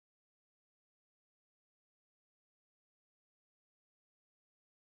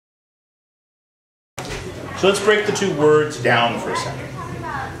So let's break the two words down for a second.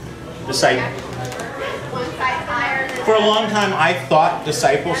 Disciple. For a long time, I thought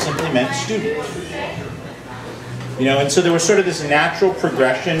disciple simply meant student. You know, and so there was sort of this natural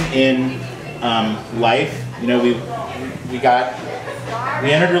progression in life. You know, we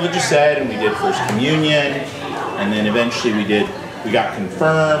entered religious ed and we did First Communion, and then eventually we got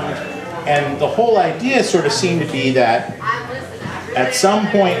confirmed, and the whole idea sort of seemed to be that at some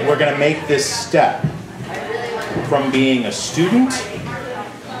point we're going to make this step from being a student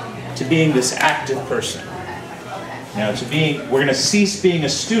to being this active person. You know, we're going to cease being a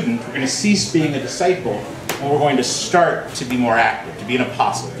student, we're going to cease being a disciple, and we're going to start to be more active, to be an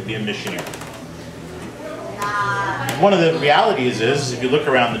apostle, to be a missionary. One of the realities is, if you look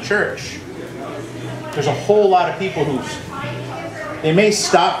around the church, there's a whole lot of people they may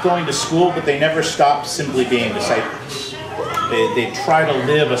stop going to school, but they never stop simply being disciples. They try to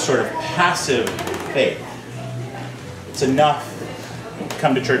live a sort of passive faith. It's enough to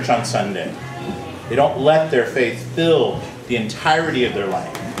come to church on Sunday. They don't let their faith fill the entirety of their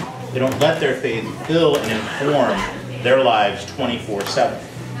life. They don't let their faith fill and inform their lives 24/7.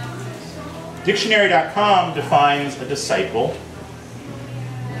 Dictionary.com defines a disciple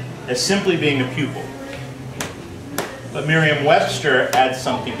as simply being a pupil. But Mariam-Webster adds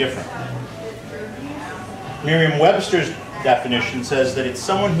something different. Mariam-Webster's definition says that it's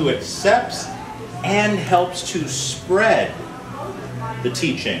someone who accepts and helps to spread the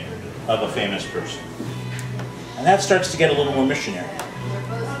teaching of a famous person. And that starts to get a little more missionary.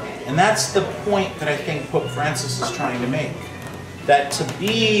 And that's the point that I think Pope Francis is trying to make. That to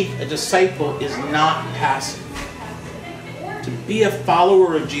be a disciple is not passive. To be a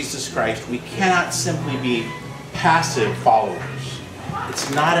follower of Jesus Christ, we cannot simply be passive followers. It's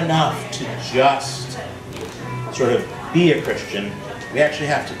not enough to just sort of be a Christian. We actually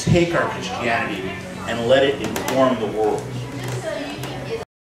have to take our Christianity and let it inform the world.